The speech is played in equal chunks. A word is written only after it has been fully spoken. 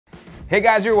Hey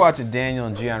guys, you're watching Daniel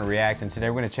and Gian React, and today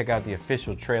we're going to check out the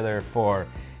official trailer for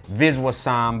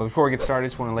Viswasam. But before we get started, I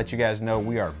just want to let you guys know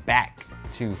we are back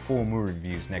to full movie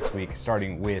reviews next week,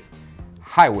 starting with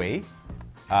Highway.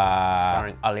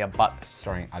 Starring Alia Bhatt.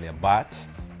 Starring Alia Bhatt.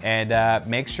 And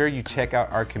make sure you check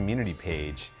out our community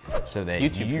page so that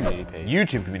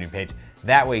YouTube community page.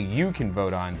 That way you can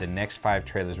vote on the next 5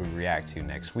 trailers we react to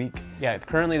next week. Yeah,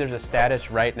 currently there's a status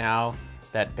right now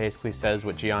that basically says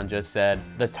what Gian just said.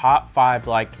 The top 5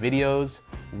 liked videos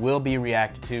will be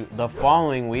reacted to the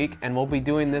following week, and we'll be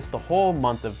doing this the whole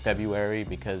month of February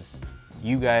because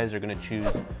you guys are gonna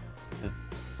choose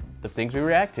the things we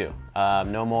react to.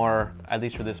 No more, at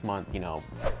least for this month, you know,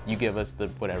 you give us the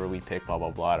whatever we pick, blah,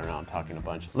 blah, blah. I don't know, I'm talking a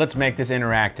bunch. Let's make this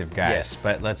interactive, guys, Yes.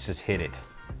 But let's just hit it.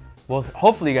 Well,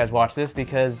 hopefully you guys watch this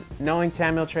because knowing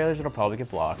Tamil trailers, it'll probably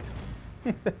get blocked.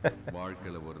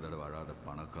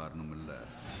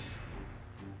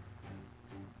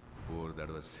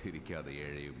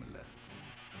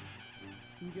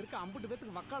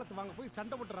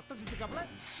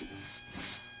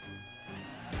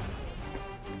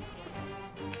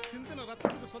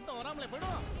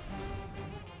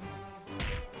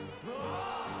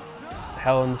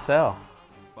 Hell in the Cell.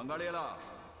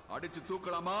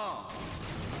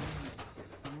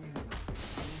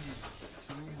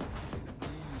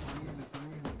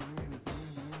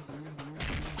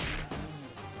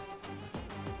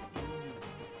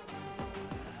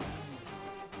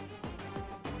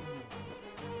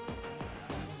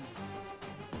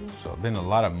 So been a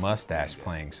lot of mustache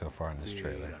playing so far in this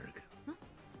trailer.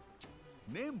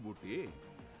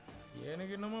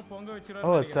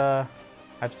 Oh, it's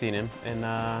I've seen him in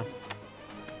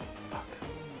fuck.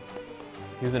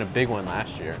 He was in a big one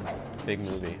last year. Big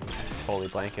movie. Totally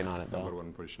blanking on it though. Number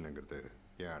 1 position engiradhu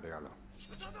aadayalam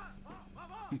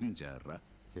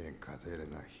en kadhaila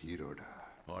na hero da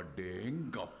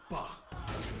adengappa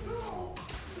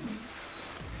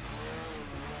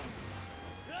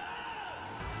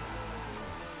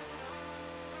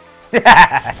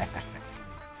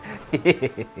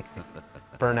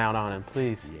Burn out on him,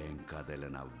 please.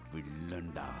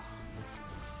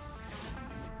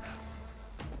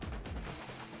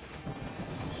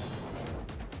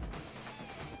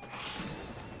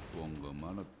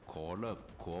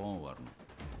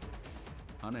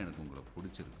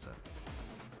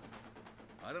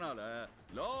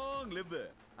 Long live,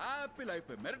 happy life,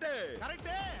 correct?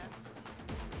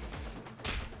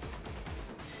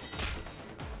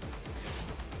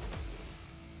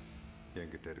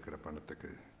 என்கிட்ட இருக்கிற பணத்துக்கு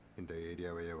இந்த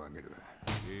ஏரியாவையே வாங்கிடுவேன்.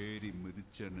 ஏரி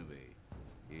மிதிச்சனுவே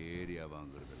area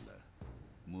வாங்குறது இல்ல,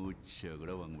 மூச்சை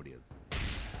கூட வாங்க முடியாது.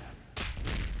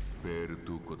 பேரு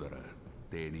தூக்குதர,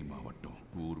 தேனி மாவட்டம்,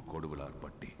 ஊர்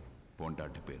கொடுவிலார்பட்டி.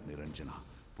 பொண்டாட்டி பேர் நிரஞ்சனா,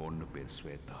 பொண்ணு பேர்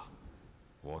ஸ்வேதா.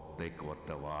 ஒத்தைக்கு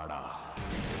ஒத்த வாடா.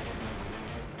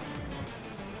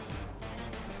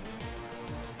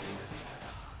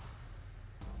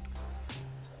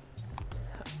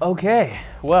 Okay,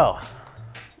 well,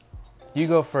 you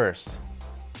go first.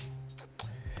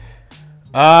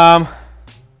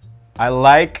 I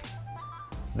like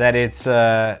that it's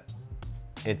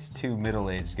 2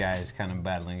 middle-aged guys kind of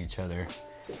battling each other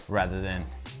rather than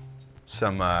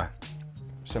some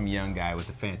young guy with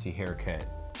a fancy haircut,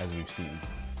 as we've seen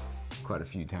quite a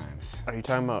few times. Are you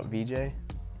talking about VJ?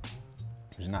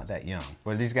 He's not that young.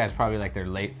 But these guys probably like their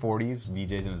late 40s.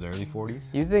 VJ's in his early 40s.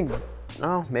 You think?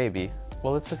 Oh, maybe.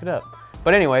 Well, let's look it up.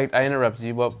 But anyway, I interrupted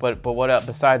you. But what else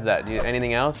besides that?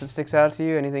 Anything else that sticks out to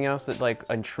you? Anything else that like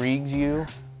intrigues you?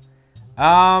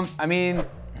 I mean,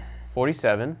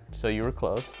 47. So you were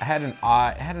close. I had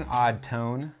an odd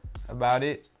tone about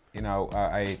it. You know,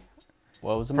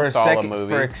 Well, it was a Masala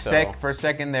movie. For a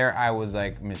second there, I was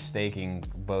like mistaking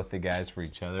both the guys for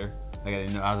each other. Like I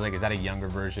didn't know. I was like, is that a younger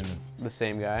version of the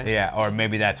same guy? Yeah, or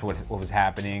maybe that's what was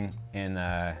happening in,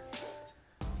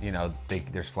 you know,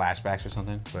 there's flashbacks or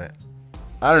something. But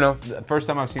I don't know. The first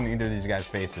time I've seen either of these guys'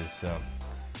 faces, so.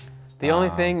 The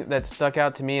only thing that stuck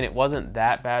out to me, and it wasn't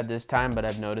that bad this time, but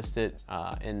I've noticed it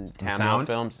in Tamil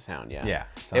films. The sound, yeah. Yeah.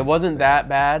 It wasn't that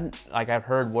bad. Like I've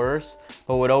heard worse.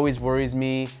 But what always worries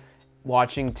me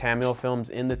watching Tamil films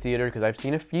in the theater, because I've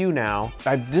seen a few now.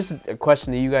 This is a question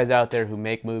to you guys out there who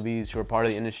make movies, who are part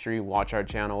of the industry, watch our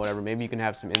channel, whatever. Maybe you can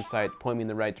have some insight, point me in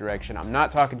the right direction. I'm not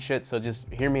talking shit, so just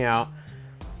hear me out.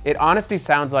 It honestly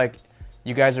sounds like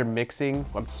you guys are mixing.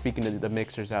 I'm speaking to the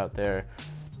mixers out there.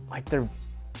 Like they're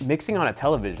mixing on a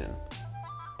television.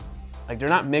 Like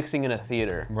they're not mixing in a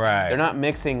theater. Right. They're not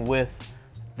mixing with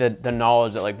the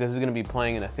knowledge that like this is gonna be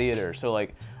playing in a theater. So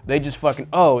like They just fucking,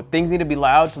 oh, things need to be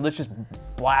loud, so let's just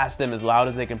blast them as loud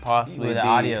as they can possibly be. The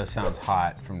audio sounds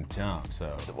hot from jump,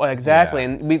 so. Well, exactly, yeah.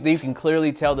 and you can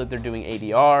clearly tell that they're doing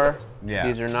ADR. Yeah.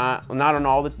 These are not on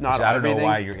all the, not I don't everything. know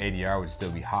why your ADR would still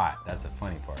be hot. That's the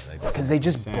funny part. Because they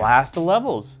just blast the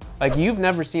levels. Like, you've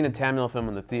never seen a Tamil film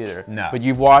in the theater. No. But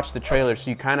you've watched the trailer,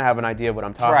 so you kind of have an idea of what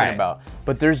I'm talking about.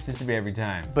 But there's This to be every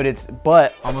time.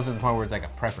 But almost at the point where it's like a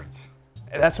preference.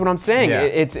 that's what I'm saying. Yeah.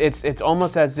 It's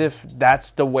almost as if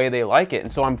that's the way they like it.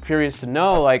 And so I'm curious to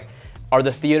know, like, are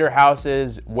the theater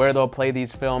houses where they'll play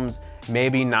these films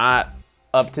maybe not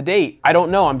up to date? I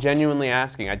don't know. I'm genuinely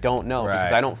asking. I don't know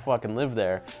because I don't fucking live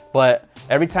there. But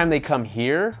every time they come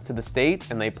here to the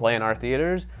States and they play in our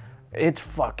theaters, it's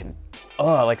fucking,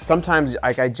 like sometimes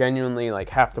like I genuinely like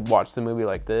have to watch the movie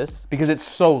like this because it's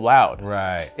so loud.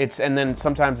 Right. And then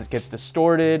sometimes it gets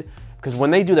distorted because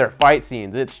when they do their fight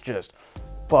scenes, it's just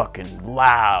fucking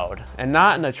loud, and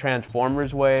not in a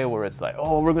Transformers way where it's like,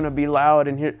 oh, we're gonna be loud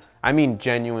in here. I mean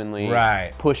genuinely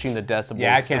pushing the decibels.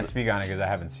 Yeah, I can't speak on it because I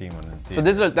haven't seen one in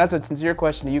theaters. So that's a sincere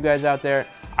question to you guys out there.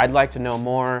 I'd like to know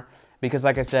more because,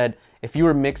 like I said, if you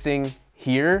were mixing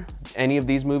here any of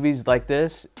these movies like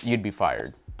this, you'd be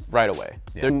fired right away.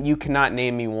 Yeah. You cannot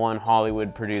name me one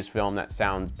Hollywood-produced film that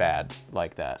sounds bad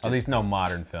like that. At least no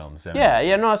modern films. No,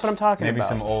 that's what I'm talking about. Maybe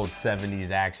some old 70s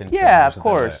action films. Yeah, of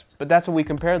course. But that's what we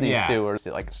compare these to. Or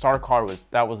like Sarkar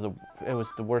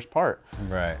was the worst part.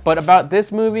 Right. But about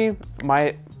this movie,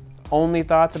 my only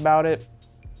thoughts about it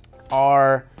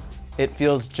are it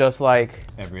feels just like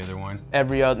every other one.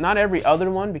 Not every other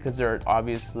one, because there are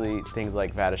obviously things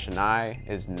like Viswasam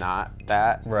is not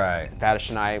that. Right.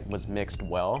 Viswasam was mixed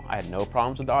well. I had no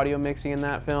problems with the audio mixing in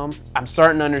that film. I'm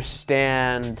starting to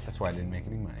understand. That's why I didn't make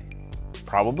any money.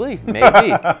 Probably,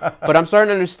 maybe. But I'm starting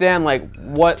to understand like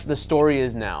what the story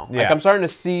is now. Yeah. Like I'm starting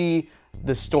to see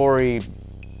the story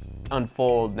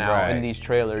unfold now in these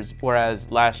trailers,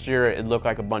 whereas last year it looked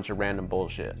like a bunch of random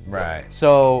bullshit. Right.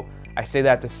 So I say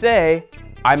that to say,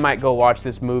 I might go watch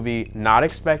this movie not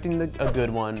expecting a good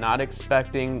one, not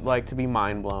expecting like to be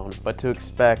mind blown, but to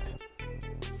expect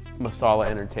masala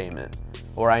entertainment.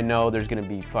 Or I know there's gonna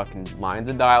be fucking lines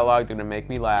of dialogue, they're gonna make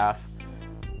me laugh,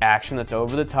 action that's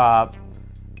over the top,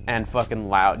 and fucking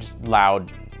loud,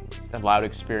 a loud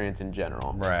experience in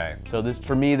general. Right. So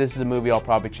for me, this is a movie I'll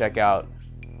probably check out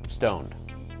stoned,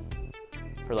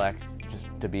 just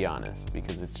to be honest,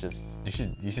 because it's just.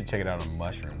 You should check it out on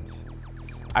mushrooms.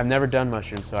 I've never done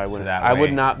mushrooms, so I wouldn't. So I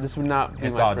would not. This would not be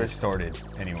it's my all first. distorted,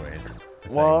 anyways.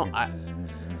 It's well, like,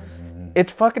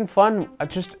 it's fucking fun.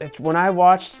 When I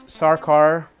watched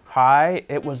Sarkar High,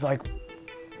 it was like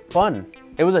fun.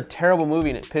 It was a terrible movie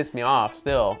and it pissed me off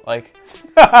still. Like,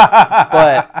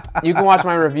 but you can watch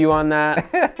my review on that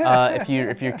if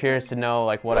you're curious to know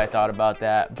like what I thought about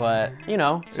that. But you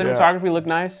know, cinematography looked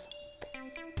nice.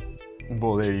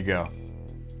 Well, there you go.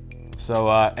 So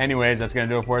anyways, that's gonna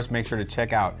do it for us. Make sure to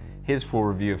check out his full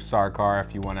review of Sarkar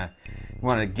if you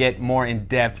wanna get more in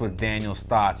depth with Daniel's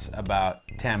thoughts about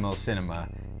Tamil cinema.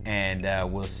 And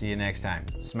we'll see you next time.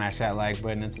 Smash that like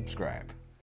button and subscribe.